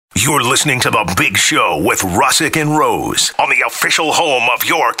You're listening to The Big Show with Russick and Rose on the official home of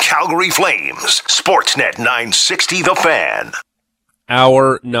your Calgary Flames, Sportsnet 960 The Fan.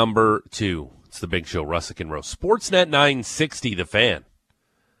 Hour number 2. It's The Big Show, Russick and Rose. Sportsnet 960 The Fan.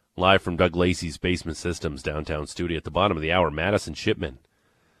 Live from Doug Lacey's Basement Systems downtown studio. At the bottom of the hour, Madison Shipman,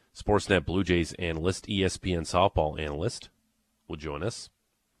 Sportsnet Blue Jays analyst, ESPN softball analyst, will join us.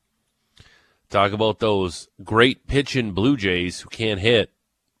 Talk about those great pitching Blue Jays who can't hit,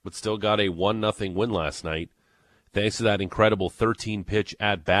 but still got a 1-0 win last night, thanks to that incredible 13-pitch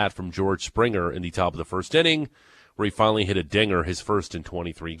at-bat from George Springer in the top of the first inning, where he finally hit a dinger, his first in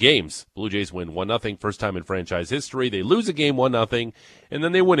 23 games. Blue Jays win 1-0, first time in franchise history. They lose a game 1-0, and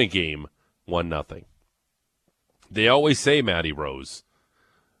then they win a game 1-0. They always say, Matty Rose,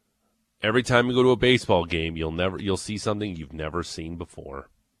 every time you go to a baseball game, you'll see something you've never seen before.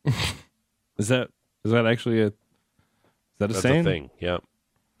 Is that actually a That's saying? a thing, yeah.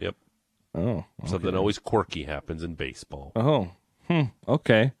 Oh, okay. Something always quirky happens in baseball. Oh,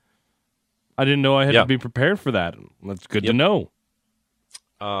 okay. I didn't know I had to be prepared for that. That's good to know.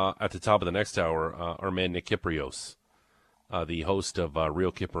 At the top of the next hour, our man Nick Kiprios, the host of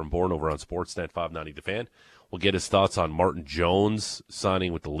Real Kipper and Born over on Sportsnet 590 The Fan, will get his thoughts on Martin Jones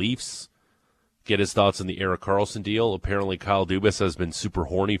signing with the Leafs, get his thoughts on the Erik Karlsson deal. Apparently Kyle Dubas has been super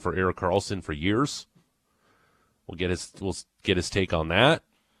horny for Erik Karlsson for years. We'll get his take on that.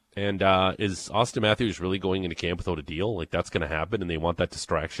 And is Austin Matthews really going into camp without a deal? Like, that's going to happen, and they want that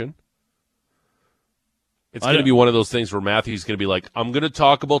distraction? It's going to be one of those things where Matthews is going to be like, I'm going to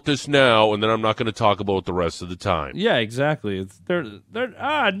talk about this now, and then I'm not going to talk about it the rest of the time. Yeah, exactly.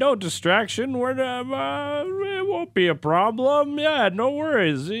 No distraction. It won't be a problem. Yeah, no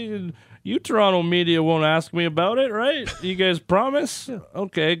worries. You Toronto media won't ask me about it, right? You guys promise? Yeah.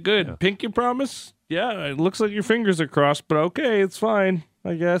 Okay, good. Yeah. Pinky promise? Yeah, it looks like your fingers are crossed, but okay, it's fine,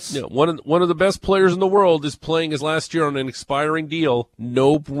 I guess. Yeah, one of the best players in the world is playing his last year on an expiring deal.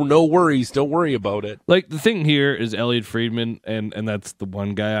 No worries. Don't worry about it. Like, the thing here is Elliot Friedman, and that's the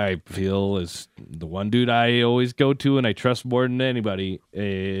one guy I feel is the one dude I always go to and I trust more than anybody,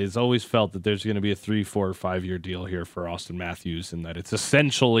 is always felt that there's going to be a 3, 4, 5 year deal here for Austin Matthews, and that it's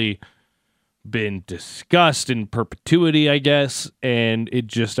essentially been discussed in perpetuity, I guess, and it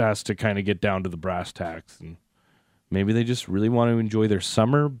just has to kind of get down to the brass tacks. And maybe they just really want to enjoy their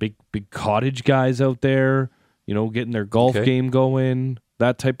summer. Big cottage guys out there, getting their golf game going,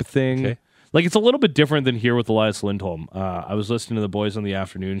 that type of thing. Okay. Like, it's a little bit different than here with Elias Lindholm. I was listening to the boys on the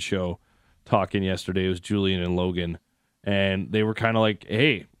afternoon show talking yesterday. It was Julian and Logan, and they were kind of like,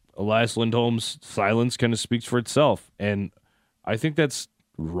 hey, Elias Lindholm's silence kind of speaks for itself. And I think that's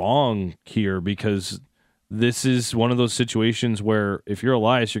wrong here, because this is one of those situations where if you're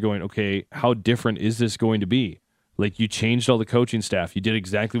Elias, you're going, okay, how different is this going to be? Like, you changed all the coaching staff. You did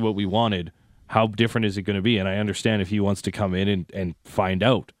exactly what we wanted. How different is it going to be? And I understand if he wants to come in and find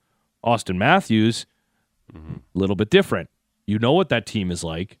out. Austin Matthews, a little bit different. You know what that team is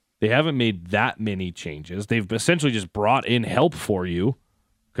like. They haven't made that many changes. They've essentially just brought in help for you.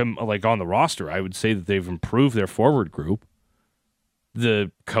 Like, on the roster, I would say that they've improved their forward group.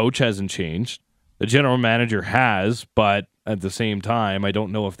 The coach hasn't changed. The general manager has, but at the same time, I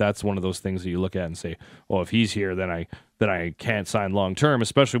don't know if that's one of those things that you look at and say, well, if he's here, then I can't sign long term,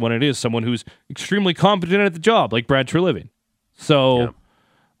 especially when it is someone who's extremely competent at the job, like Brad Treliving. So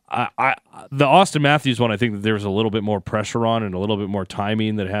the Austin Matthews one, I think that there's a little bit more pressure on and a little bit more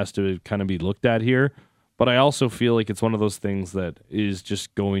timing that has to kind of be looked at here. But I also feel like it's one of those things that is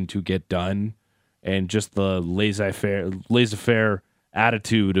just going to get done, and just the laissez-faire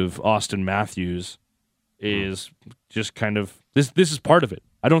attitude of Austin Matthews is just kind of this is part of it.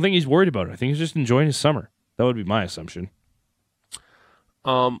 I don't think he's worried about it. I think he's just enjoying his summer. That would be my assumption.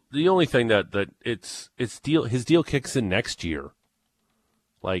 The only thing that his deal kicks in next year.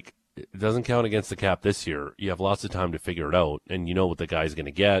 Like, it doesn't count against the cap this year. You have lots of time to figure it out, and you know what the guy's going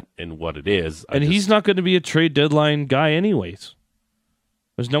to get and what it is. He's not going to be a trade deadline guy anyways.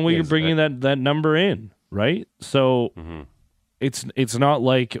 There's no way you're bringing that number in, right? So it's not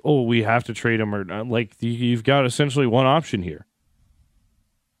like, oh, we have to trade him, or not. Like, you've got essentially one option here.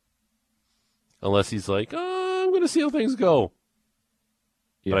 Unless he's like, oh, I'm going to see how things go.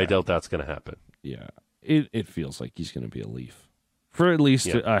 Yeah. But I doubt that's going to happen. Yeah, it feels like he's going to be a Leaf for at least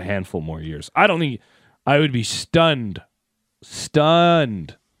a handful more years. I don't think I would be stunned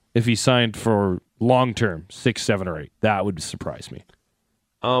if he signed for long term, 6, 7, or 8. That would surprise me.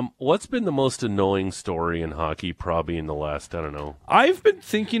 What's been the most annoying story in hockey probably in the last, I don't know. I've been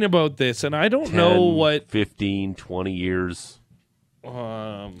thinking about this, and I don't know what 15, 20 years.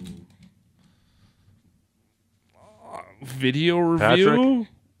 Video review?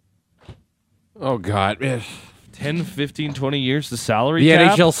 Oh, God. 10, 15, 20 years, the salary The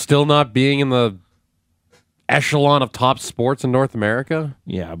cap? NHL still not being in the echelon of top sports in North America?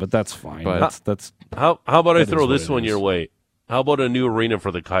 Yeah, but that's fine. But- That's How about I That is throw what this it one is. your way? How about a new arena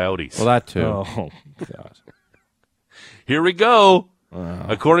for the Coyotes? Well, that too. oh god. Here we go.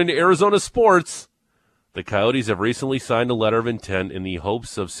 According to Arizona Sports, the Coyotes have recently signed a letter of intent in the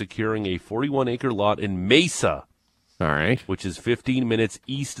hopes of securing a 41-acre lot in Mesa, All right. which is 15 minutes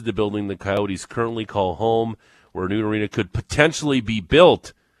east of the building the Coyotes currently call home, where a new arena could potentially be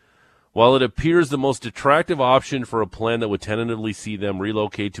built. While it appears the most attractive option for a plan that would tentatively see them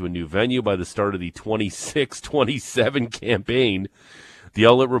relocate to a new venue by the start of the 26-27 campaign, the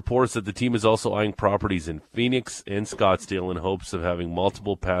outlet reports that the team is also eyeing properties in Phoenix and Scottsdale in hopes of having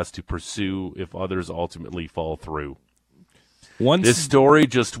multiple paths to pursue if others ultimately fall through. Once This story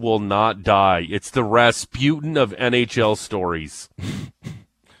just will not die. It's the Rasputin of NHL stories.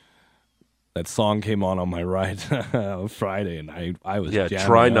 that song came on my ride on Friday, and I was Yeah, jamming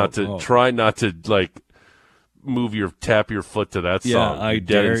try out. not to Oh. like tap your foot to that Yeah, song. I You're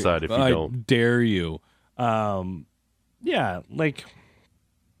dead dare, inside if you I don't. dare you. Yeah, like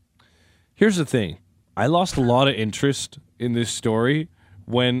here's the thing. I lost a lot of interest in this story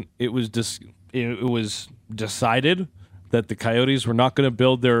when it was it was decided that the Coyotes were not going to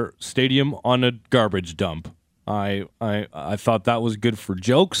build their stadium on a garbage dump. I thought that was good for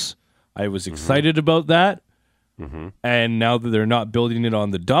jokes. I was excited about that. And now that they're not building it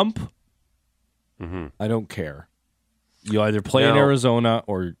on the dump, I don't care. You either play in Now- Arizona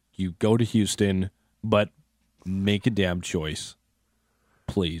or you go to Houston, but make a damn choice,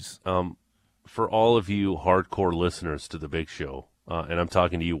 please. For all of you hardcore listeners to the Big Show, and I'm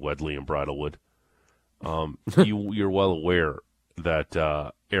talking to you, Wedley and Bridlewood, you're well aware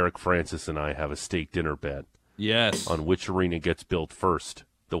that Eric Francis and I have a steak dinner bet Yes. on which arena gets built first,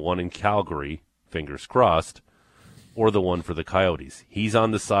 the one in Calgary, fingers crossed, or the one for the Coyotes. He's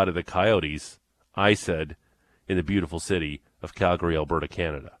on the side of the Coyotes, I said, in the beautiful city of Calgary, Alberta,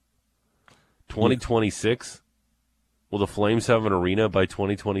 Canada. 2026? Will the Flames have an arena by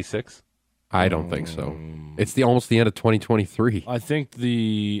 2026? I don't think so. It's almost the end of 2023. I think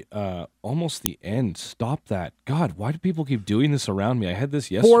the almost the end. Stop that. God, why do people keep doing this around me? I had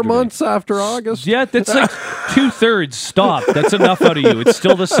this yesterday. 4 months after August. Yeah, that's like 2/3. Stop. That's enough out of you. It's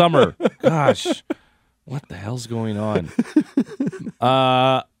still the summer. Gosh. What the hell's going on?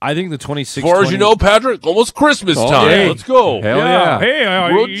 I think the 26. As far as you know, Patrick, almost Christmas time. hey. Let's go. Hell yeah.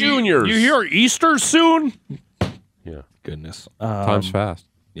 Hey, World Juniors. You hear Easter soon? Yeah. Goodness. Time's fast.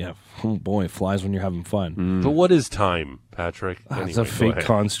 Yeah. Oh boy, it flies when you're having fun. But what is time, Patrick? It's a Anyway, go fake ahead.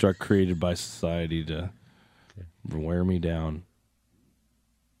 construct created by society to wear me down.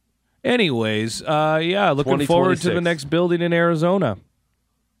 Anyways, yeah, looking forward to the 2026. next building in Arizona.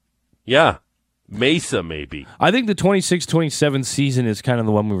 Yeah. Mesa, maybe. I think the 26-27 season is kind of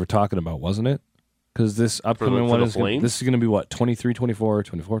the one we were talking about, wasn't it? Because this upcoming for one the is gonna, Flames? this is going to be what, 23, 24,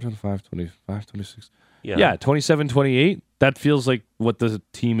 24, 25, 25, 26. Yeah. Yeah, 27, 28. That feels like what the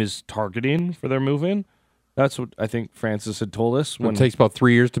team is targeting for their move-in. That's what I think Francis had told us when It takes about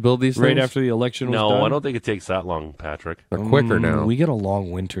 3 years to build these right things. after the election was No, done. I don't think it takes that long, Patrick. They're quicker now. We get a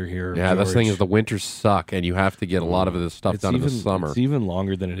long winter here. Yeah, this thing George. is the winters suck, and you have to get a lot of this stuff done in the summer. It's even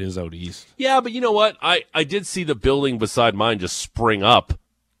longer than it is out east. Yeah, but you know what? I did see the building beside mine just spring up.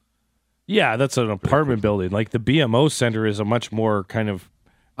 Yeah, that's an apartment building. Like the BMO Center is a much more kind of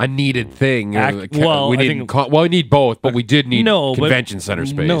A needed thing. well, we I need think- we need both, but we did need convention but, center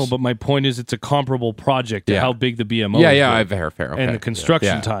space. No, but my point is it's a comparable project to Yeah. how big the BMO yeah, is. yeah, built fair. Okay. and the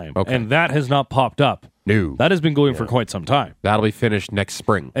construction Yeah. time. Okay. And that has not popped up. No, That has been going for quite some time. that'll be finished next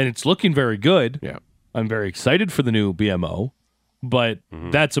spring. And it's looking very good. Yeah. I'm very excited for the new BMO, but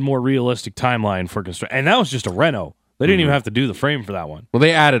that's a more realistic timeline for construction. And that was just a reno. They didn't even have to do the frame for that one. Well,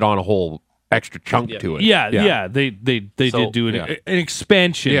 they added on a whole extra chunk to it. Yeah, they So, did do an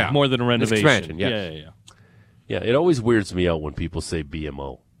expansion Yeah. more than a renovation. expansion, yes. Yeah. Yeah, it always weirds me out when people say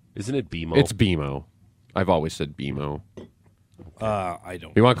BMO. Isn't it BMO? It's BMO. I've always said BMO. I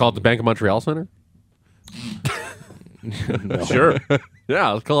don't. You want to call it the Bank of Montreal Center? Sure. Yeah,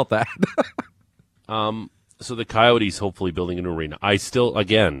 let's call it that. So the Coyotes hopefully building a new arena. I still,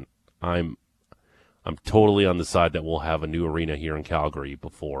 again, I'm totally on the side that we'll have a new arena here in Calgary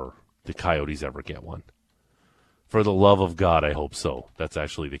before the Coyotes ever get one. For the love of God, I hope so. That's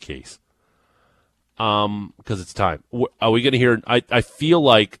actually the case. Because it's time. Are we going to hear? I feel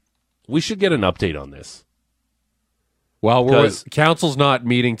like we should get an update on this. Well, Because- council's not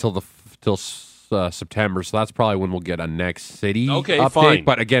meeting till September, so that's probably when we'll get a next city Okay, update. fine.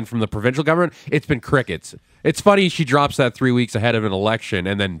 But again, from the provincial government, it's been crickets. It's funny she drops that 3 weeks ahead of an election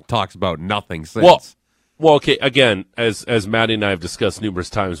and then talks about nothing since. Well, okay. Again, as Maddie and I have discussed numerous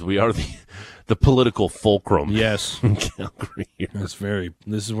times, we are the political fulcrum. Yes, in Calgary here.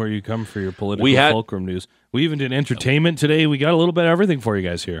 This is where you come for your political fulcrum news. We even did entertainment today. We got a little bit of everything for you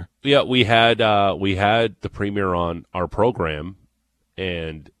guys here. Yeah, we had the premier on our program,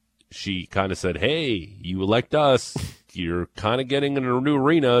 and she kind of said, "Hey, you elect us, you're kind of getting in a new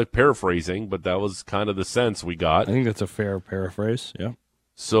arena." Paraphrasing, but that was kind of the sense we got. I think that's a fair paraphrase. Yeah.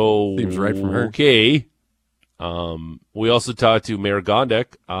 So seems right from her. Okay. We also talked to Mayor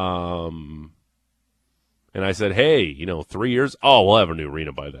Gondek, and I said, "Hey, 3 years? Oh, we'll have a new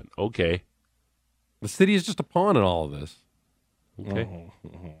arena by then." Okay. The city is just a pawn in all of this. Okay.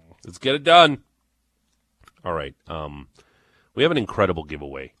 Let's get it done. All right. We have an incredible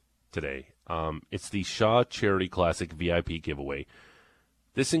giveaway today. It's the Shaw Charity Classic VIP giveaway.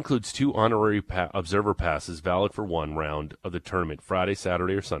 This includes 2 honorary observer passes valid for 1 round of the tournament, Friday,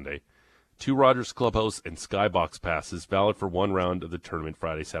 Saturday, or Sunday. 2 Rogers Clubhouse and Skybox passes valid for 1 round of the tournament,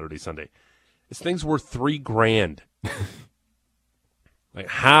 Friday, Saturday, Sunday. This thing's worth $3,000. Like,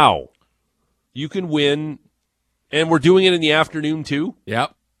 how? You can win, and we're doing it in the afternoon, too?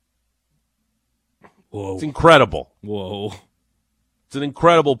 Yep. Whoa. It's incredible. Whoa. It's an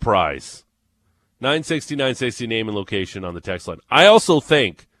incredible prize. 960 name and location on the text line. I also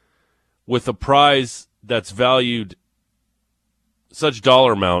think with a prize that's valued such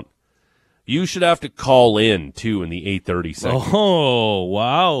dollar amount, you should have to call in, too, in the 8:30 segment. Oh,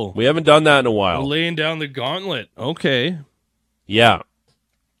 wow. We haven't done that in a while. We're laying down the gauntlet. Okay. Yeah.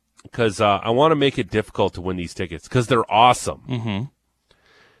 Because I want to make it difficult to win these tickets because they're awesome. Mm-hmm.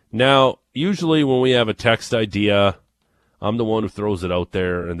 Now, usually when we have a text idea, I'm the one who throws it out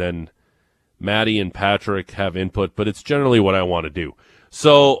there, and then Maddie and Patrick have input, but it's generally what I want to do.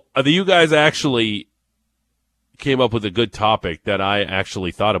 So you guys actually came up with a good topic that I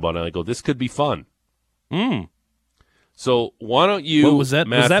actually thought about, and I go, this could be fun. So why don't you, what was that?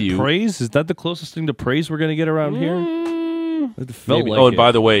 Matthew, was that praise? Is that the closest thing to praise we're going to get around here? It felt maybe. like And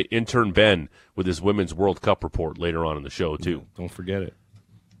by the way, intern Ben with his Women's World Cup report later on in the show, too. Don't forget it.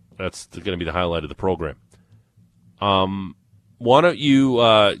 That's going to be the highlight of the program. Why don't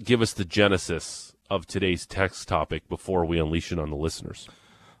you give us the genesis of today's text topic before we unleash it on the listeners?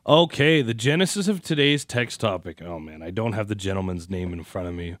 Okay, the genesis of today's text topic. Oh, man, I don't have the gentleman's name in front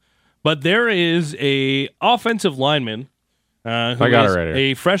of me. But there is a offensive lineman who I got is it right here.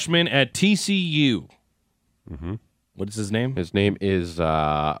 a freshman at TCU. Mm-hmm. What is his name? His name is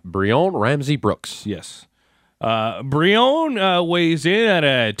Breon Ramsey Brooks. Yes. Breon weighs in at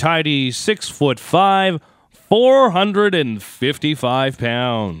a tidy 6'5", 455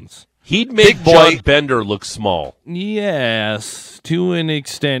 pounds. He'd make John Bender look small. Yes, to an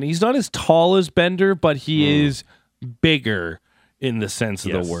extent. He's not as tall as Bender, but he is bigger in the sense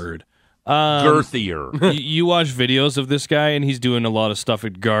of the word. Girthier. You watch videos of this guy, and he's doing a lot of stuff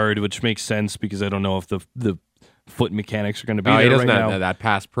at guard, which makes sense because I don't know if the foot mechanics are going to be there he doesn't right have now. that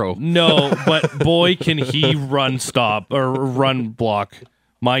pass pro. No, but boy, can he run stop or run block.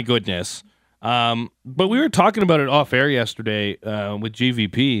 My goodness. But we were talking about it off air yesterday with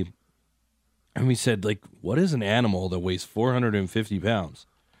GVP, and we said, like, what is an animal that weighs 450 pounds?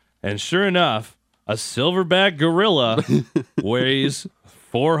 And sure enough, a silverback gorilla weighs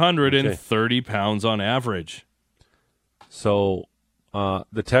 430 pounds on average. So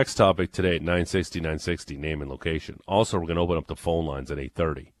the text topic today at 960, name and location. Also, we're going to open up the phone lines at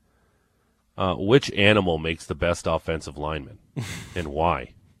 8:30. Which animal makes the best offensive lineman and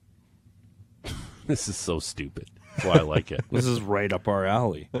why? This is so stupid. That's why I like it. This is right up our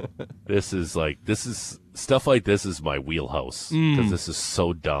alley. This is stuff like this is my wheelhouse because this is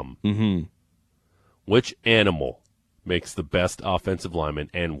so dumb. Mm-hmm. Which animal makes the best offensive lineman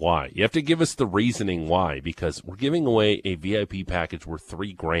and why? You have to give us the reasoning why, because we're giving away a VIP package worth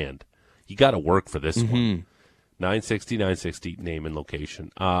 $3,000. You got to work for this one. 960, name and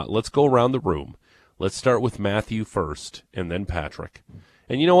location. Let's go around the room. Let's start with Matthew first, and then Patrick.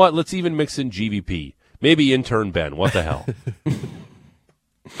 And you know what? Let's even mix in GVP. Maybe intern Ben. What the hell?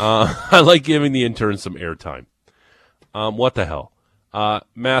 I like giving the intern some airtime. What the hell?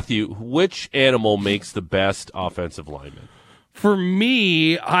 Matthew, which animal makes the best offensive lineman? For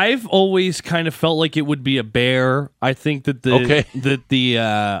me, I've always kind of felt like it would be a bear. I think that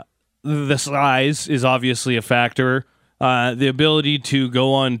the size is obviously a factor. The ability to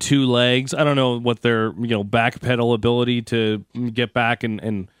go on 2 legs. I don't know what their back pedal ability to get back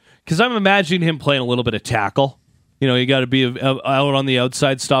and because I'm imagining him playing a little bit of tackle. You got to be out on the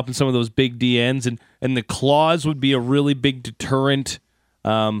outside stopping some of those big DNs, and the claws would be a really big deterrent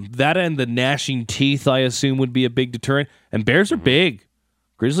That and the gnashing teeth, I assume, would be a big deterrent. And bears are big.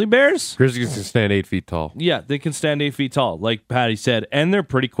 Grizzly bears? Grizzlies can stand 8 feet tall. Yeah, they can stand 8 feet tall, like Patty said. And they're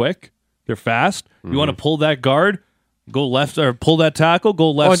pretty quick. They're fast. You want to pull that guard, go left, or pull that tackle,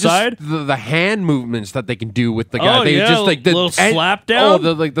 go left side. The hand movements that they can do with the guy. Oh, they yeah, just like the little slap down.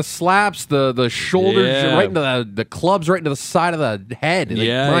 Oh, the slaps, the shoulders, right into the clubs, right into the side of the head. Like,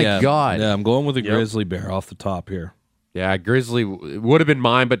 my God. Yeah, I'm going with a grizzly bear off the top here. Yeah, grizzly would have been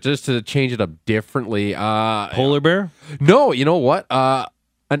mine, but just to change it up differently. Polar bear? No, you know what? A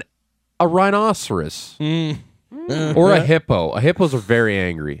rhinoceros. Or a hippo. Hippos are very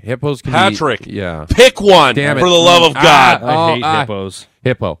angry. Hippos can Patrick, be, pick one Damn it. for the love of God. I hate hippos.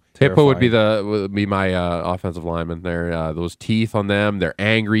 Hippo. Terrifying. Hippo would be my offensive lineman. They're those teeth on them. They're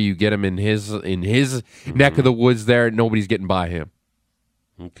angry. You get him in his neck of the woods. There, nobody's getting by him.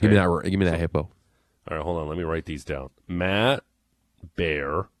 Okay. Give me that hippo. All right, hold on. Let me write these down. Matt,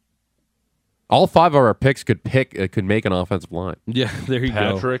 bear, All 5 of our picks could make an offensive line. Yeah, there you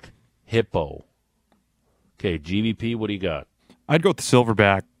go. Patrick, hippo. Okay, GVP, what do you got? I'd go with the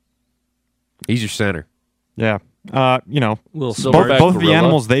silverback. He's your center. Yeah. Little Both silverback of the gorilla.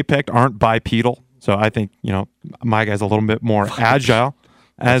 animals they picked aren't bipedal, so I think my guy's a little bit more agile,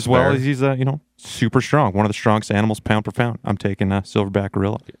 as well fair. as he's super strong. One of the strongest animals pound for pound. I'm taking a silverback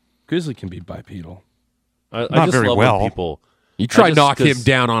gorilla. Grizzly can be bipedal. I Not just very love well. when people. You try just- knock him 'cause-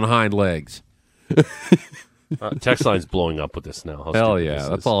 down on hind legs. Text line's blowing up with this now. How Hell stupid yeah, this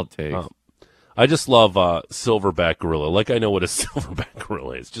that's is. all it takes. I just love silverback gorilla. Like I know what a silverback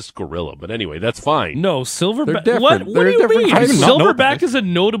gorilla is, just gorilla. But anyway, that's fine. No, silverback. They're What? different. What do They're you different mean? types. I did not know Silverback this. is a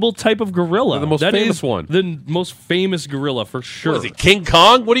notable type of gorilla. They're the most That famous is one. The most famous gorilla for sure. What is it, King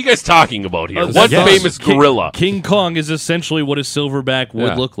Kong? What are you guys talking about here? Uh, What yes. famous gorilla? King Kong is essentially what a silverback would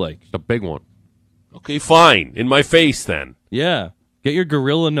Yeah. look like. The big one. Okay, fine. In my face, then. Yeah. Get your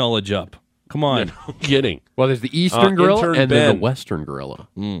gorilla knowledge up. Come on. No kidding. Well, there's the eastern gorilla intern and then Ben. the western gorilla.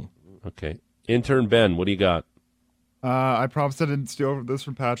 Okay. Intern Ben, what do you got? I promised I didn't steal this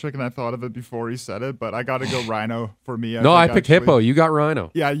from Patrick, and I thought of it before he said it, but I got to go rhino for me. No, I think, picked actually. hippo. You got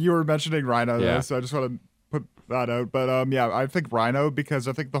rhino. Yeah, you were mentioning rhino, Yeah. though, so I just want to put that out. But I think rhino because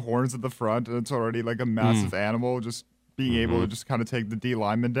I think the horns at the front, and it's already like a massive animal, just being able to just kind of take the D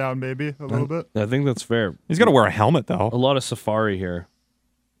lineman down maybe a little bit. I think that's fair. He's got to wear a helmet A though. lot of safari here.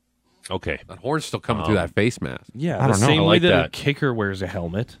 Okay. That horn's still coming through that face mask. Yeah, I the don't know. same I way like that a that. kicker wears a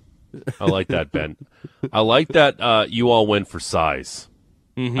helmet. I like that, Ben. I like that you all went for size.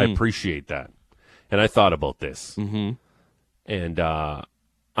 Mm-hmm. I appreciate that. And I thought about this. Mm-hmm. And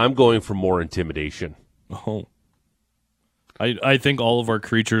I'm going for more intimidation. Oh. I think all of our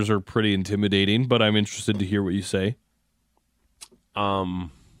creatures are pretty intimidating, but I'm interested to hear what you say.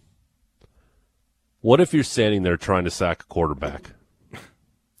 What if you're standing there trying to sack a quarterback?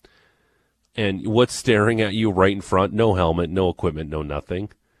 And what's staring at you right in front? No helmet, no equipment, no nothing.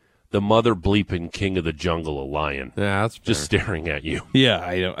 The mother bleeping king of the jungle, a lion, Yeah, that's just staring at you.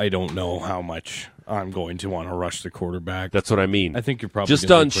 Yeah, I don't know how much I'm going to want to rush the quarterback. That's what I mean. I think you're probably just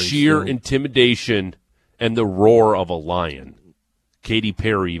gonna on be pretty sheer still. intimidation and the roar of a lion. Katy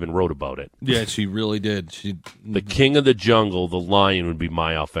Perry even wrote about it. Yeah, she really did. The king of the jungle, the lion, would be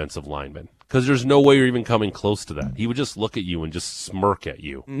my offensive lineman. Because there's no way you're even coming close to that. He would just look at you and just smirk at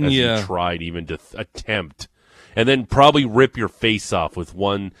you as Yeah. you tried even to attempt. And then probably rip your face off with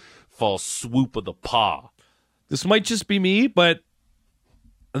one false swoop of the paw. This might just be me, but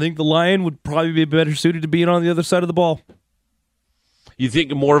I think the lion would probably be better suited to being on the other side of the ball. You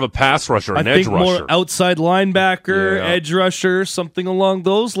think more of a pass rusher, an I edge think rusher. more outside linebacker, Yeah. edge rusher, something along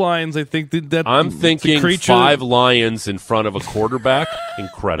those lines. I think that I'm the thinking creature, 5 lions in front of a quarterback.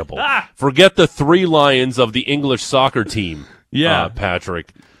 Incredible. Ah! Forget the 3 lions of the English soccer team, Yeah.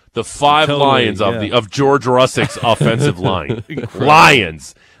 Patrick. The 5 Totally, lions of yeah. of George Russick's offensive line.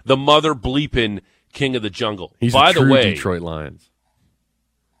 Lions. The mother bleeping king of the jungle. He's By a the true way, Detroit Lions.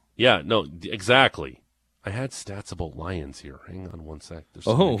 yeah, no, exactly. I had stats about lions here. Hang on one sec. There's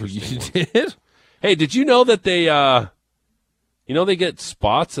some Oh, interesting you ones. did? Hey, did you know that they they get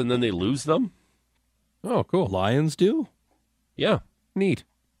spots and then they lose them? Oh, cool. Lions do? Yeah. Neat.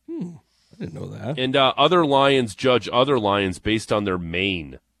 I didn't know that. And other lions judge other lions based on their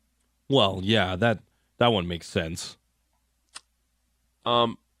mane. Well, yeah, that one makes sense.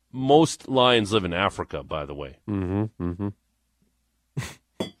 Most lions live in Africa, by the way.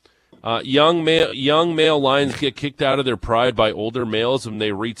 Young male lions get kicked out of their pride by older males when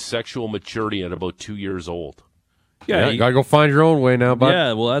they reach sexual maturity at about 2 years old. Yeah, You gotta go find your own way now, bud.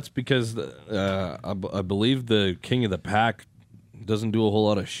 yeah. Well, that's because I believe the king of the pack doesn't do a whole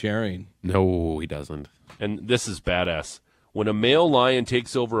lot of sharing. No, he doesn't. And this is badass. When a male lion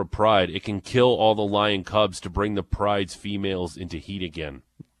takes over a pride, it can kill all the lion cubs to bring the pride's females into heat again.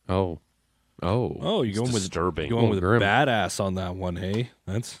 Oh, you're going disturbing. Going with grim. badass on that one, hey?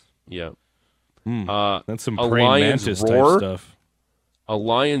 That's that's some a praying lion's mantis roar? type stuff. A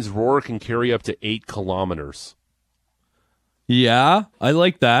lion's roar can carry up to 8 kilometers. Yeah, I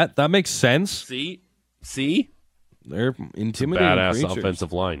like that. That makes sense. See? They're intimidating Badass creatures.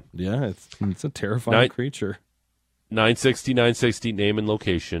 offensive line. Yeah, it's a terrifying creature. 960 name and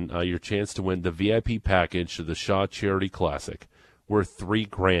location. Your chance to win the VIP package to the Shaw Charity Classic, worth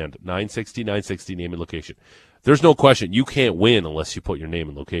 $3,000. 960 name and location. There's no question you can't win unless you put your name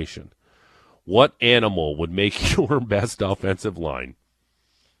and location. What animal would make your best offensive line,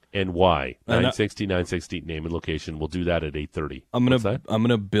 and why? 960 name and location. We'll do that at 8:30. I'm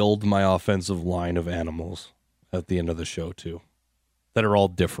gonna build my offensive line of animals at the end of the show too, that are all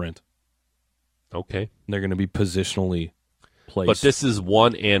different. Okay. They're going to be positionally placed. But this is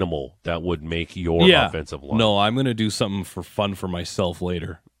one animal that would make your offensive line. No, I'm going to do something for fun for myself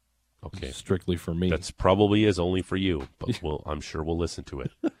later. Okay. Strictly for me. That's probably is only for you, but I'm sure we'll listen to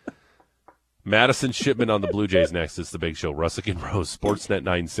it. Madison Shipman on the Blue Jays next. It's the Big Show. Russick and Rose, Sportsnet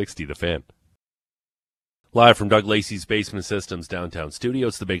 960, The Fan. Live from Doug Lacey's Basement Systems downtown studio,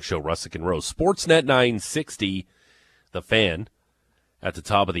 it's the Big Show, Russick and Rose, Sportsnet 960, The Fan. At the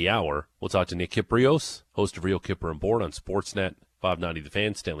top of the hour, we'll talk to Nick Kiprios, host of Real Kipper and Board on Sportsnet 590 The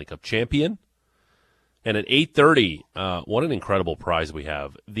Fan, Stanley Cup champion. And at 8:30, what an incredible prize we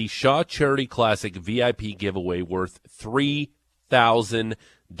have. The Shaw Charity Classic VIP giveaway worth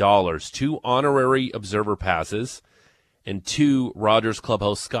 $3,000. 2 honorary observer passes and 2 Rogers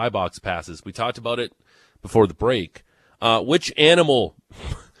Clubhouse Skybox passes. We talked about it before the break. Which animal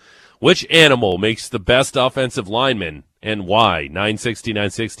makes the best offensive lineman? And why?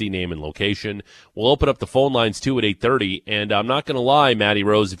 960 name and location. We'll open up the phone lines, too, at 8:30. And I'm not going to lie, Matty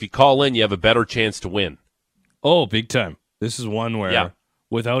Rose, if you call in, you have a better chance to win. Oh, big time. This is one where,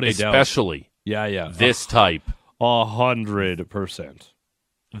 without a doubt. Especially this type. 100%.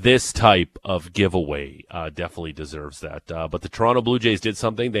 This type of giveaway definitely deserves that. But the Toronto Blue Jays did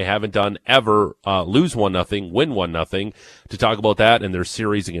something they haven't done ever, lose 1-0, win 1-0. To talk about that and their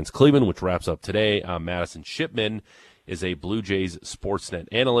series against Cleveland, which wraps up today, Madison Shipman is a Blue Jays Sportsnet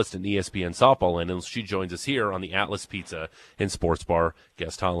analyst and ESPN softball analyst. She joins us here on the Atlas Pizza and Sports Bar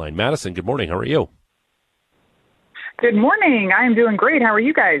guest hotline. Madison, good morning. How are you? Good morning. I am doing great. How are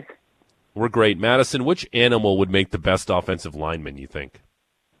you guys? We're great. Madison, which animal would make the best offensive lineman, you think?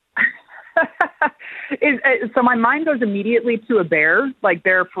 So my mind goes immediately to a bear, like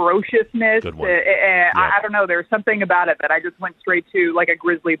their ferociousness. Good one. I don't know. There's something about it that I just went straight to, like a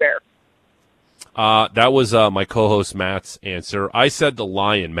grizzly bear. That was my co-host Matt's answer. I said the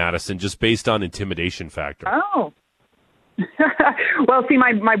lion, Madison, just based on intimidation factor. Oh. Well, see,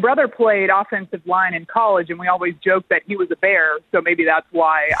 my brother played offensive line in college, and we always joked that he was a bear, so maybe that's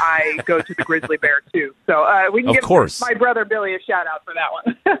why I go to the grizzly bear, too. So we can give my brother Billy a shout-out for that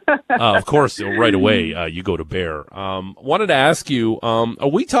one. Of course, right away, you go to bear. Wanted to ask you, are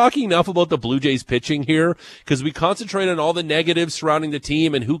we talking enough about the Blue Jays pitching here? Because we concentrate on all the negatives surrounding the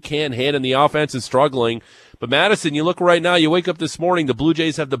team and who can't hit, and the offense is struggling. But, Madison, you look right now, you wake up this morning, the Blue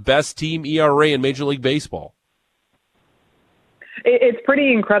Jays have the best team ERA in Major League Baseball. It's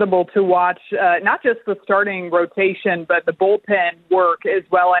pretty incredible to watch, not just the starting rotation, but the bullpen work as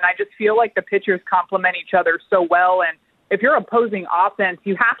well. And I just feel like the pitchers complement each other so well. And if you're opposing offense,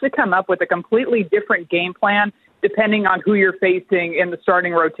 you have to come up with a completely different game plan depending on who you're facing in the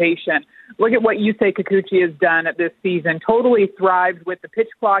starting rotation. Look at what Yusei Kikuchi has done this season. Totally thrived with the pitch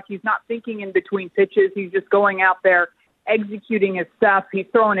clock. He's not thinking in between pitches. He's just going out there, executing his stuff. He's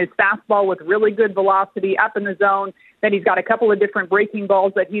throwing his fastball with really good velocity up in the zone. Then he's got a couple of different breaking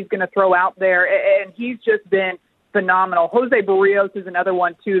balls that he's going to throw out there, and he's just been phenomenal. Jose Barrios is another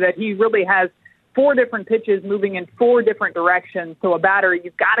one, too, that he really has 4 different pitches moving in 4 different directions. So a batter,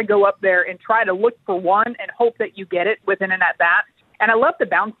 you've got to go up there and try to look for one and hope that you get it within an at-bat. And I love the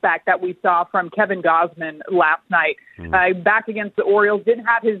bounce back that we saw from Kevin Gausman last night. Back against the Orioles, didn't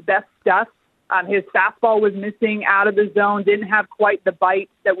have his best stuff. His fastball was missing out of the zone, didn't have quite the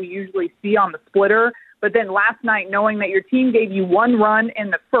bite that we usually see on the splitter. But then last night, knowing that your team gave you 1 run in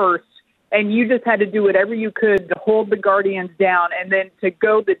the first, and you just had to do whatever you could to hold the Guardians down, and then to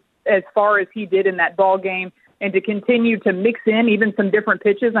go as far as he did in that ball game, and to continue to mix in even some different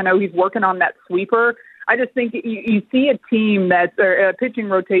pitches. I know he's working on that sweeper. I just think you see a team or a pitching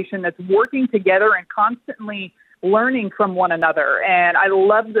rotation that's working together and constantly learning from one another. And I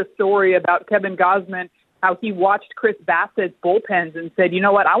love the story about Kevin Gausman how he watched Chris Bassett's bullpens and said, you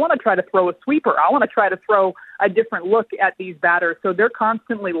know what, I want to try to throw a sweeper. I want to try to throw a different look at these batters. So they're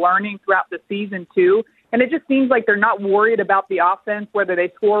constantly learning throughout the season too. And it just seems like they're not worried about the offense, whether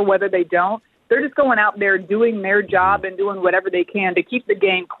they score, whether they don't. They're just going out there doing their job and doing whatever they can to keep the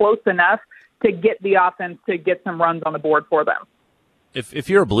game close enough to get the offense to get some runs on the board for them. If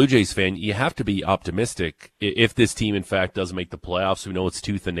you're a Blue Jays fan, you have to be optimistic if this team, in fact, does make the playoffs. We know it's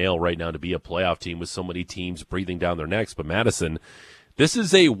tooth and nail right now to be a playoff team with so many teams breathing down their necks. But Madison, this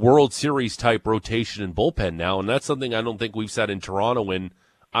is a World Series-type rotation and bullpen now, and that's something I don't think we've said in Toronto in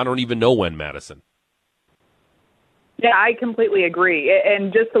I don't even know when, Madison. Yeah, I completely agree.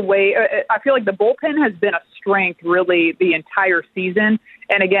 And just the way I feel like the bullpen has been a strength really the entire season.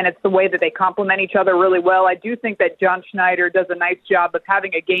 And again, it's the way that they complement each other really well. I do think that John Schneider does a nice job of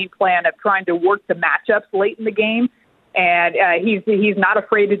having a game plan of trying to work the matchups late in the game. And he's not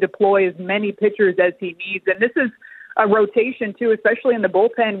afraid to deploy as many pitchers as he needs. And this is a rotation, too, especially in the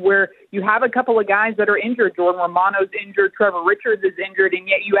bullpen where you have a couple of guys that are injured. Jordan Romano's injured. Trevor Richards is injured. And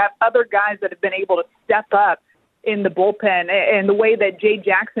yet you have other guys that have been able to step up in the bullpen, and the way that Jay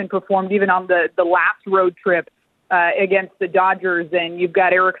Jackson performed even on the last road trip against the Dodgers, and you've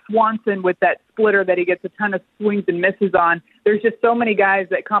got Eric Swanson with that splitter that he gets a ton of swings and misses on. There's just so many guys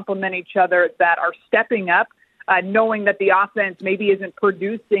that complement each other that are stepping up, knowing that the offense maybe isn't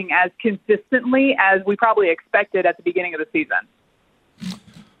producing as consistently as we probably expected at the beginning of the season.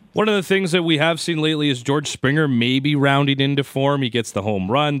 One of the things that we have seen lately is George Springer maybe rounding into form. He gets the home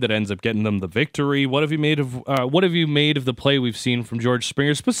run that ends up getting them the victory. What have you made of the play we've seen from George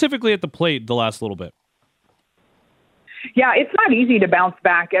Springer, specifically at the plate the last little bit? Yeah, it's not easy to bounce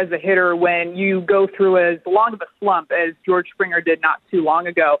back as a hitter when you go through as long of a slump as George Springer did not too long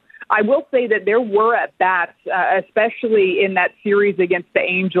ago. I will say that there were at-bats, especially in that series against the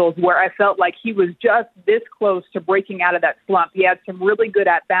Angels, where I felt like he was just this close to breaking out of that slump. He had some really good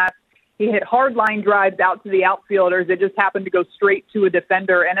at-bats. He hit hard line drives out to the outfielders. It just happened to go straight to a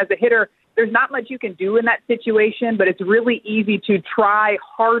defender. And as a hitter, there's not much you can do in that situation, but it's really easy to try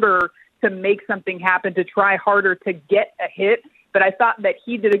harder to make something happen, to try harder to get a hit. But I thought that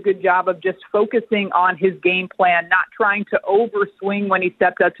he did a good job of just focusing on his game plan, not trying to overswing when he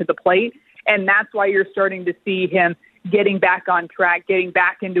stepped up to the plate. And that's why you're starting to see him getting back on track, getting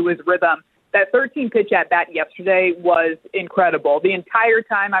back into his rhythm. That 13-pitch at-bat yesterday was incredible. The entire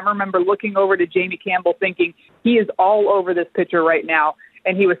time I remember looking over to Jamie Campbell thinking he is all over this pitcher right now.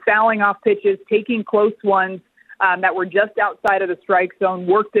 And he was fouling off pitches, taking close ones that were just outside of the strike zone,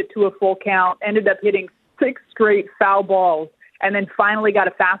 worked it to a full count, ended up hitting 6 straight foul balls, and then finally got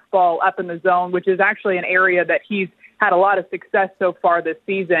a fastball up in the zone, which is actually an area that he's had a lot of success so far this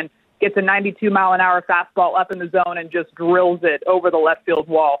season. Gets a 92-mile-an-hour fastball up in the zone and just drills it over the left field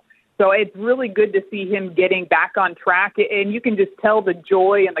wall. So it's really good to see him getting back on track, and you can just tell the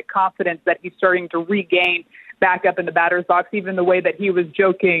joy and the confidence that he's starting to regain back up in the batter's box, even the way that he was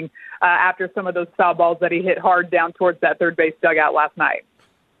joking after some of those foul balls that he hit hard down towards that third base dugout last night.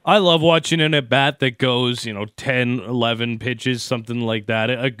 I love watching an at-bat that goes, 10, 11 pitches, something like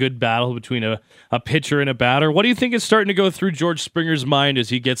that. A good battle between a pitcher and a batter. What do you think is starting to go through George Springer's mind as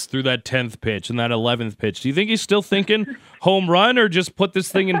he gets through that 10th pitch and that 11th pitch? Do you think he's still thinking home run or just put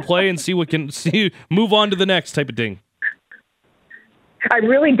this thing in play and move on to the next type of thing? I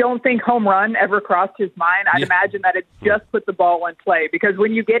really don't think home run ever crossed his mind. I'd imagine that it's just put the ball in play, because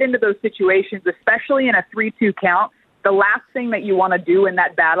when you get into those situations, especially in a 3-2 count, the last thing that you want to do in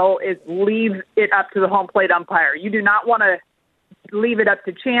that battle is leave it up to the home plate umpire. You do not want to leave it up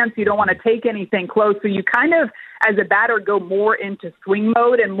to chance. You don't want to take anything close. So you kind of, as a batter, go more into swing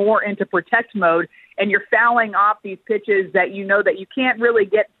mode and more into protect mode, and you're fouling off these pitches that you know that you can't really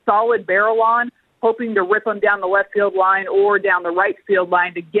get solid barrel on, hoping to rip them down the left field line or down the right field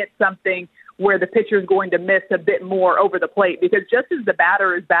line to get something where the pitcher is going to miss a bit more over the plate. Because just as the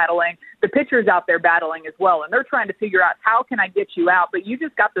batter is battling, the pitcher's out there battling as well. And they're trying to figure out, how can I get you out? But you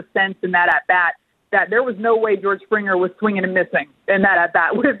just got the sense in that at-bat that there was no way George Springer was swinging and missing in that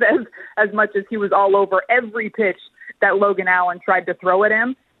at-bat, with as much as he was all over every pitch that Logan Allen tried to throw at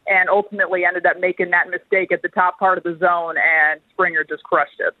him, and ultimately ended up making that mistake at the top part of the zone, and Springer just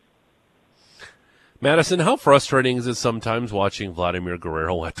crushed it. Madison, how frustrating is it sometimes watching Vladimir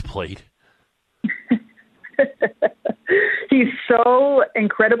Guerrero at the plate? He's so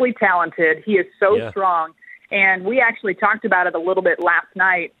incredibly talented. He is so strong. And we actually talked about it a little bit last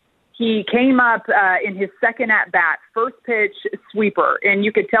night. He came up in his second at-bat, first pitch sweeper, and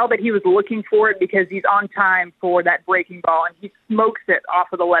you could tell that he was looking for it because he's on time for that breaking ball, and he smokes it off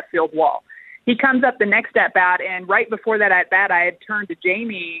of the left field wall. He comes up the next at-bat, and right before that at-bat, I had turned to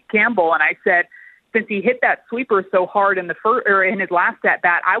Jamie Campbell, and I said, since he hit that sweeper so hard in in his last at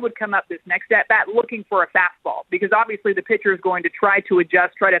bat, I would come up this next at bat looking for a fastball, because obviously the pitcher is going to try to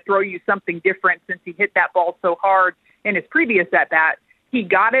adjust, try to throw you something different since he hit that ball so hard in his previous at bat. He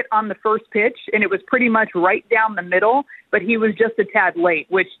got it on the first pitch, and it was pretty much right down the middle, but he was just a tad late,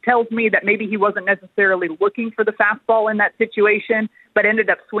 which tells me that maybe he wasn't necessarily looking for the fastball in that situation, but ended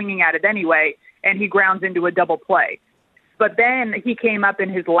up swinging at it anyway, and he grounds into a double play. But then he came up in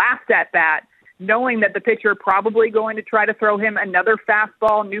his last at-bat, knowing that the pitcher probably going to try to throw him another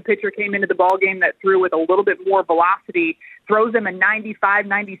fastball. New pitcher came into the ballgame that threw with a little bit more velocity, throws him a 95,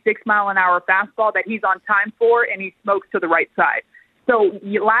 96-mile-an-hour fastball that he's on time for, and he smokes to the right side. So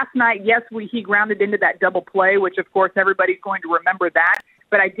last night, yes, he grounded into that double play, which, of course, everybody's going to remember that.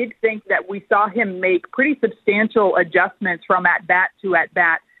 But I did think that we saw him make pretty substantial adjustments from at-bat to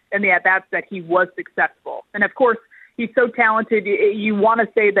at-bat, and the at-bats that he was successful. And, of course, he's so talented. You want to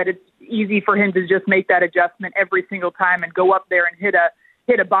say that it's easy for him to just make that adjustment every single time and go up there and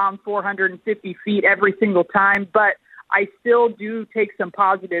hit a bomb 450 feet every single time. But I still do take some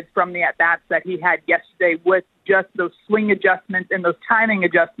positives from the at-bats that he had yesterday with just those swing adjustments and those timing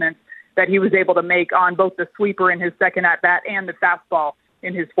adjustments that he was able to make on both the sweeper in his second at-bat and the fastball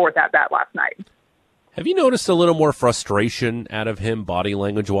in his fourth at-bat last night. Have you noticed a little more frustration out of him body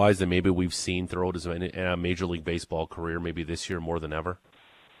language-wise than maybe we've seen throughout his Major League Baseball career, maybe this year more than ever?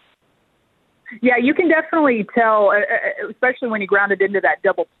 Yeah, you can definitely tell, especially when he grounded into that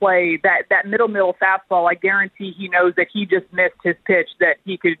double play, that middle fastball. I guarantee he knows that he just missed his pitch that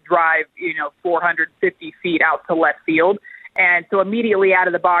he could drive, 450 feet out to left field. And so immediately out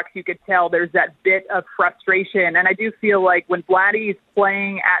of the box, you could tell there's that bit of frustration. And I do feel like when Vladdy's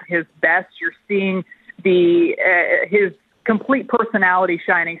playing at his best, you're seeing his complete personality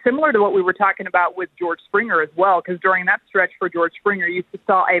shining, similar to what we were talking about with George Springer as well, because during that stretch for George Springer, you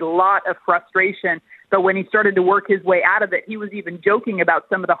saw a lot of frustration. But when he started to work his way out of it, he was even joking about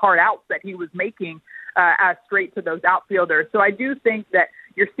some of the hard outs that he was making straight to those outfielders. So I do think that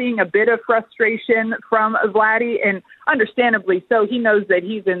you're seeing a bit of frustration from Vladdy, and understandably so. He knows that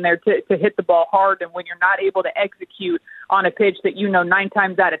he's in there to hit the ball hard, and when you're not able to execute on a pitch that 9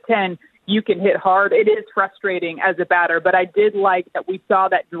 times out of 10 you can hit hard, it is frustrating as a batter. But I did like that we saw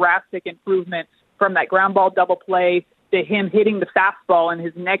that drastic improvement from that ground ball double play to him hitting the fastball in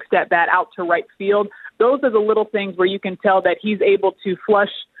his next at-bat out to right field. Those are the little things where you can tell that he's able to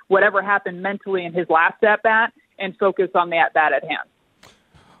flush whatever happened mentally in his last at-bat and focus on the at-bat at hand.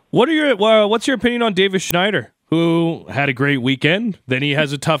 What's your opinion on Davis Schneider, who had a great weekend, then he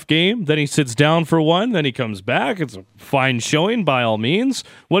has a tough game, then he sits down for one, then he comes back? It's a fine showing by all means.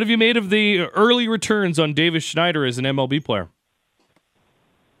 What have you made of the early returns on Davis Schneider as an MLB player?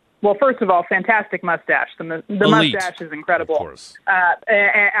 Well, first of all, fantastic mustache. The mustache is incredible. Of course.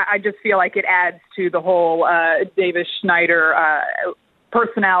 I just feel like it adds to the whole Davis Schneider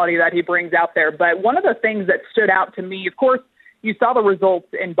personality that he brings out there. But one of the things that stood out to me, of course, you saw the results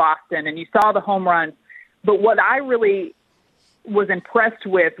in Boston and you saw the home runs. But what I really was impressed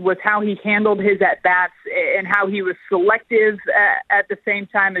with was how he handled his at-bats and how he was selective at the same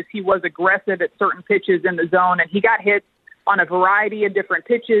time as he was aggressive at certain pitches in the zone. And he got hits on a variety of different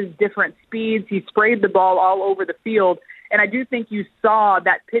pitches, different speeds. He sprayed the ball all over the field. And I do think you saw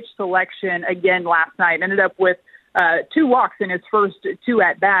that pitch selection again last night. Ended up with 2 walks in his first 2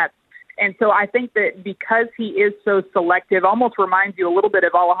 at-bats. And so I think that because he is so selective, almost reminds you a little bit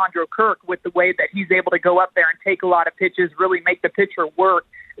of Alejandro Kirk with the way that he's able to go up there and take a lot of pitches, really make the pitcher work.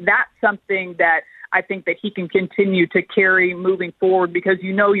 That's something that I think that he can continue to carry moving forward, because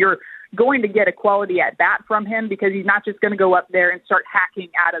you're going to get a quality at bat from him, because he's not just going to go up there and start hacking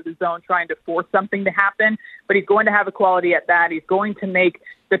out of the zone trying to force something to happen, but he's going to have a quality at bat. He's going to make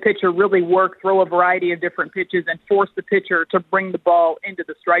the pitcher really work, throw a variety of different pitches, and force the pitcher to bring the ball into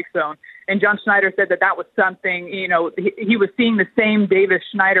the strike zone. And John Schneider said that was something, he was seeing the same Davis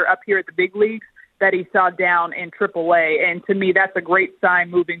Schneider up here at the big leagues that he saw down in AAA. And to me, that's a great sign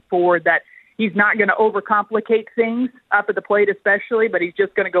moving forward, that he's not going to overcomplicate things up at the plate especially, but he's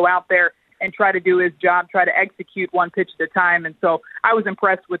just going to go out there and try to do his job, try to execute one pitch at a time. And so I was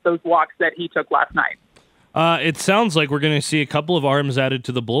impressed with those walks that he took last night. It sounds like we're going to see a couple of arms added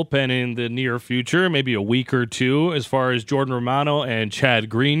to the bullpen in the near future, maybe a week or two, as far as Jordan Romano and Chad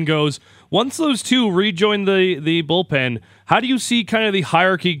Green goes. Once those two rejoin the bullpen, how do you see kind of the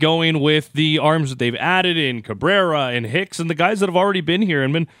hierarchy going with the arms that they've added in Cabrera and Hicks and the guys that have already been here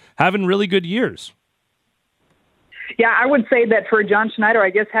and been having really good years? Yeah, I would say that for John Schneider, I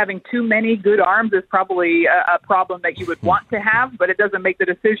guess having too many good arms is probably a problem that you would want to have, but it doesn't make the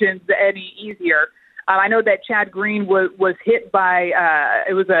decisions any easier. I know that Chad Green was hit by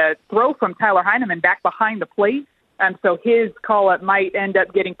it was a throw from Tyler Heineman back behind the plate. So his call-up might end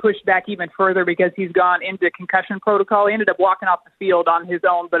up getting pushed back even further because he's gone into concussion protocol. He ended up walking off the field on his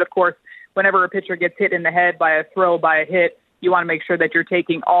own. But, of course, whenever a pitcher gets hit in the head by a throw, by a hit, you want to make sure that you're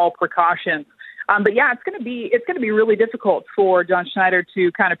taking all precautions. But, yeah, it's going to be really difficult for John Schneider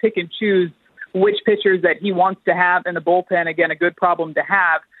to kind of pick and choose which pitchers that he wants to have in the bullpen. Again, a good problem to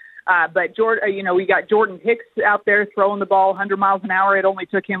have. But, we got Jordan Hicks out there throwing the ball 100 miles an hour. It only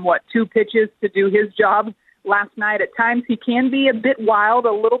took him, 2 pitches to do his job last night. At times he can be a bit wild,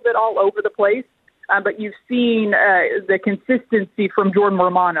 a little bit all over the place, but you've seen the consistency from Jordan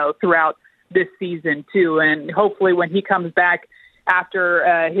Romano throughout this season too, and hopefully when he comes back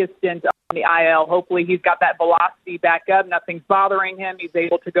after his stint on the IL, hopefully he's got that velocity back up, nothing's bothering him, he's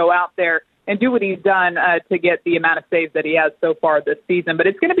able to go out there and do what he's done to get the amount of saves that he has so far this season. But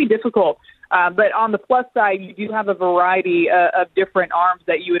it's going to be difficult. But on the plus side, you do have a variety of different arms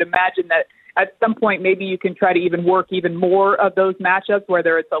that you would imagine that at some point, maybe you can try to even work even more of those matchups,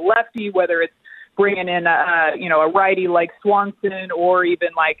 whether it's a lefty, whether it's bringing in a righty like Swanson, or even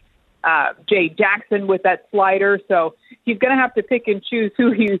like Jay Jackson with that slider. So he's going to have to pick and choose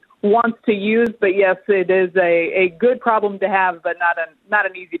who he wants to use. But yes, it is a good problem to have, but not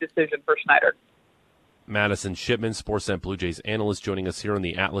an easy decision for Schneider. Madison Shipman, Sportsnet Blue Jays analyst, joining us here on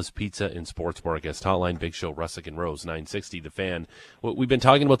the Atlas Pizza and Sports Bar guest hotline. Big Show, Russick and Rose, 960 The Fan. We've been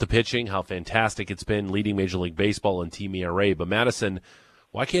talking about the pitching, how fantastic it's been, leading Major League Baseball and Team ERA. But Madison,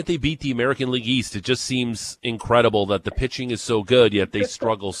 why can't they beat the American League East? It just seems incredible that the pitching is so good, yet they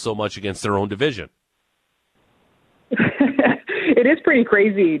struggle so much against their own division. It is pretty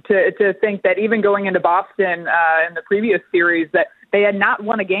crazy to think that even going into Boston in the previous series that they had not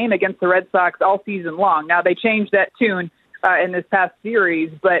won a game against the Red Sox all season long. Now, they changed that tune in this past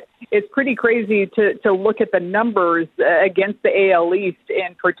series, but it's pretty crazy to look at the numbers against the AL East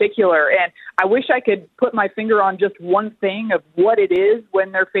in particular. And I wish I could put my finger on just one thing of what it is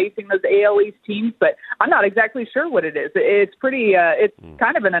when they're facing those AL East teams, but I'm not exactly sure what it is. It's pretty, it's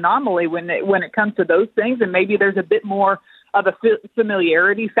kind of an anomaly when it comes to those things, and maybe there's a bit more of a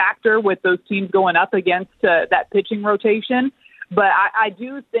familiarity factor with those teams going up against that pitching rotation. But I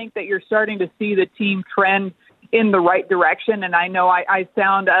do think that you're starting to see the team trend in the right direction. And I know I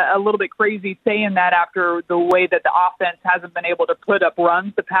sound a little bit crazy saying that after the way that the offense hasn't been able to put up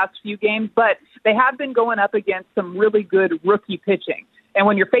runs the past few games, but they have been going up against some really good rookie pitching. And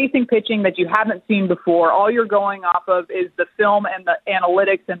when you're facing pitching that you haven't seen before, all you're going off of is the film and the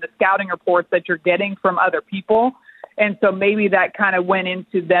analytics and the scouting reports that you're getting from other people. And so maybe that kind of went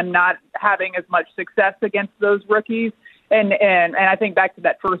into them not having as much success against those rookies. And I think back to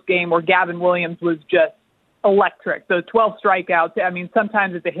that first game where Gavin Williams was just electric. Those 12 strikeouts, I mean,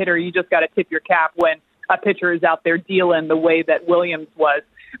 sometimes as a hitter, you just got to tip your cap when a pitcher is out there dealing the way that Williams was.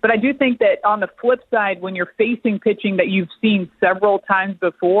 But I do think that on the flip side, when you're facing pitching that you've seen several times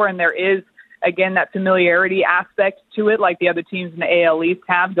before, and there is, again, that familiarity aspect to it, like the other teams in the AL East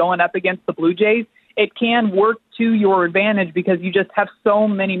have going up against the Blue Jays, it can work to your advantage because you just have so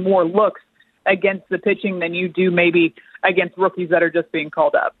many more looks against the pitching than you do maybe against rookies that are just being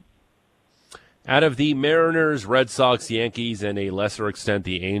called up. Out of the Mariners, Red Sox, Yankees, and a lesser extent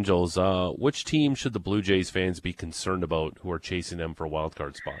the Angels, which team should the Blue Jays fans be concerned about who are chasing them for a wild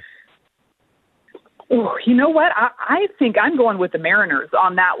card spot? Oh, you know what? I think I'm going with the Mariners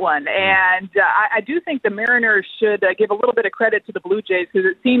on that one. And I do think the Mariners should give a little bit of credit to the Blue Jays because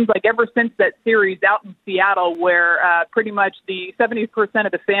it seems like ever since that series out in Seattle where pretty much the 70%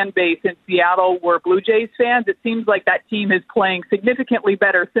 of the fan base in Seattle were Blue Jays fans, it seems like that team is playing significantly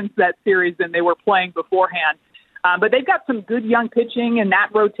better since that series than they were playing beforehand. But they've got some good young pitching in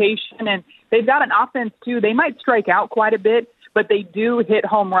that rotation, and they've got an offense, too. They might strike out quite a bit, but they do hit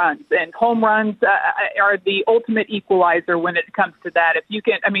home runs, and home runs are the ultimate equalizer when it comes to that. If you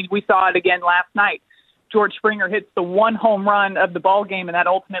can, I mean, we saw it again last night. George Springer hits the one home run of the ball game, and that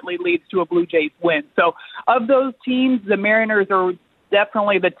ultimately leads to a Blue Jays win. So of those teams, the Mariners are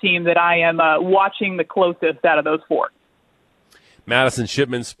definitely the team that I am watching the closest out of those four. Madison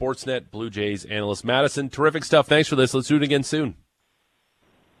Shipman, Sportsnet Blue Jays analyst. Madison, terrific stuff. Thanks for this. Let's do it again soon.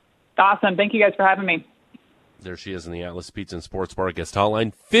 Awesome. Thank you guys for having me. There she is in the Atlas Pizza and Sports Bar guest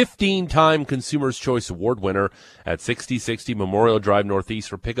hotline. 15-time Consumer's Choice Award winner at 6060 Memorial Drive Northeast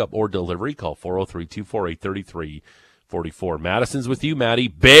for pickup or delivery. Call 403-248-3344. Madison's with you, Maddie.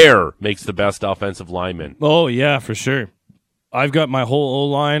 Bear makes the best offensive lineman. Oh, yeah, for sure. I've got my whole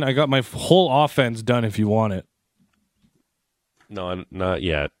O-line. I got my whole offense done if you want it. No, not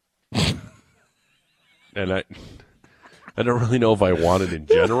yet. And I don't really know if I want it in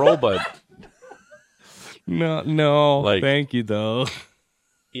general, but No, Like- thank you though.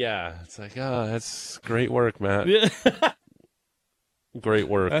 Yeah, it's like, oh, that's great work, Matt. Yeah. Great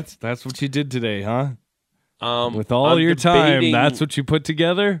work. That's what you did today, huh? With all I'm your time, debating- that's what you put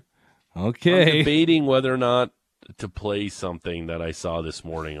together? I'm Okay. debating whether or not to play something that I saw this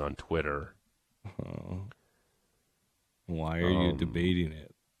morning on Twitter. Why are you debating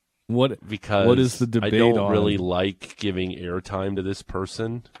it? What Because what is the debate I don't on? really like giving airtime to this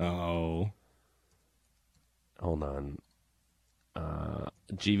person. Oh. Hold on.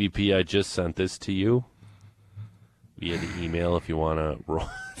 GVP, I just sent this to you via the email if you want to roll,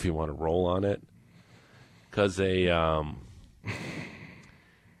 if you want to roll on it. Because the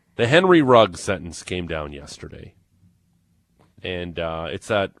Henry Ruggs sentence came down yesterday. And it's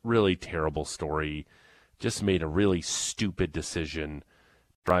that really terrible story. Just made a really stupid decision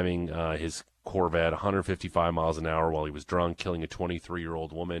driving his Corvette 155 miles an hour while he was drunk, killing a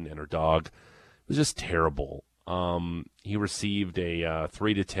 23-year-old woman and her dog. It was just terrible. He received a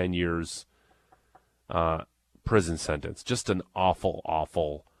 3 to 10 years prison sentence. Just an awful,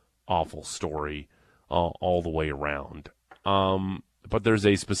 awful, awful story all the way around. But there's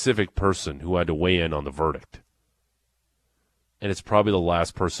a specific person who had to weigh in on the verdict. And it's probably the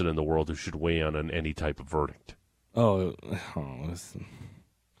last person in the world who should weigh in on any type of verdict. Listen.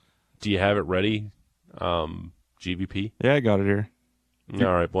 Do you have it ready, GVP? Yeah, I got it here. All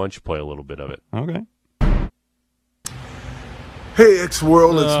right, why don't you play a little bit of it? Okay. Hey,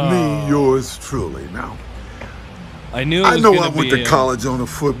 X-World, it's me, yours truly. Now, I knew it I was know I gonna went be to him. college on a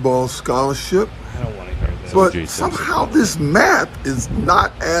football scholarship, I don't want to hear this. but O.J. Simpson. somehow this math is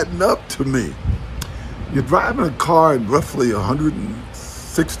not adding up to me. You're driving a car at roughly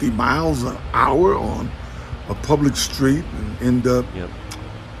 160 miles an hour on a public street and end up Yep.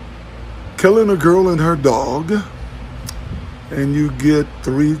 killing a girl and her dog, and you get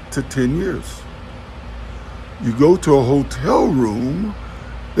 3 to 10 years. You go to a hotel room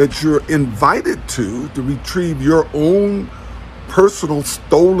that you're invited to retrieve your own personal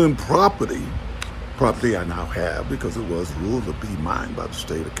stolen property I now have because it was ruled to be mine by the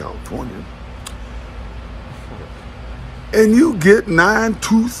state of California. And you get 9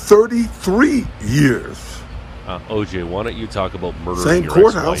 to 33 years. OJ, why don't you talk about murdering Same your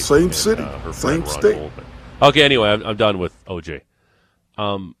courthouse, ex-wife same and, city, her same friend Ron state. Goldman? Okay, anyway, I'm done with OJ.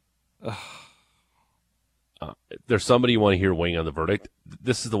 There's somebody you want to hear weighing on the verdict.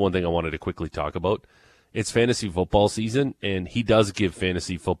 This is the one thing I wanted to quickly talk about. It's fantasy football season, and he does give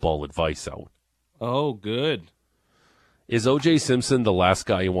fantasy football advice out. Oh, good. Is O.J. Simpson the last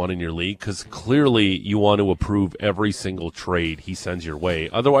guy you want in your league? Because clearly you want to approve every single trade he sends your way.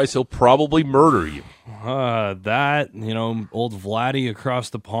 Otherwise, he'll probably murder you. Old Vladdy across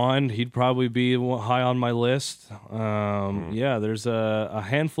the pond, he'd probably be high on my list. Yeah, there's a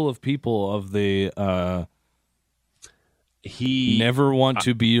handful of people of the He never want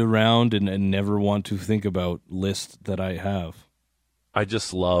to be around and never want to think about list that I have. I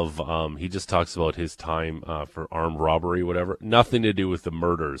just love, he just talks about his time for armed robbery, whatever. Nothing to do with the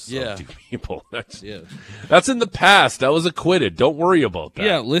murders Yeah. of 2 people. That's Yeah. in the past. That was acquitted. Don't worry about that.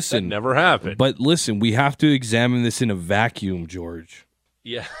 Yeah, listen. That never happened. But listen, we have to examine this in a vacuum, George.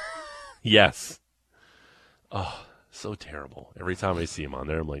 Yeah. Yes. Oh, so terrible. Every time I see him on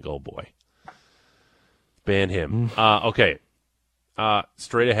there, I'm like, oh, boy. Ban him. Okay.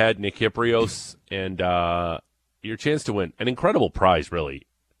 Straight ahead, Nick Kiprios and your chance to win an incredible prize, really.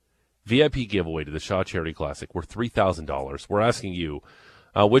 VIP giveaway to the Shaw Charity Classic worth $3,000. We're asking you,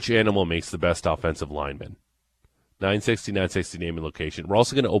 which animal makes the best offensive lineman? 960 name and location. We're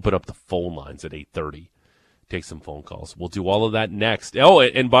also going to open up the phone lines at 8:30. Take some phone calls. We'll do all of that next. Oh,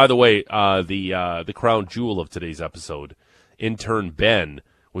 and by the way, the crown jewel of today's episode, intern Ben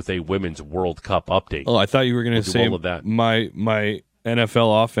with a Women's World Cup update. Oh, I thought you were going to do say all of that. my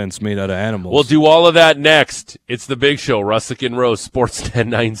NFL offense made out of animals. We'll do all of that next. It's the Big Show, Russick and Rose, Sportsnet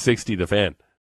 960, The Fan.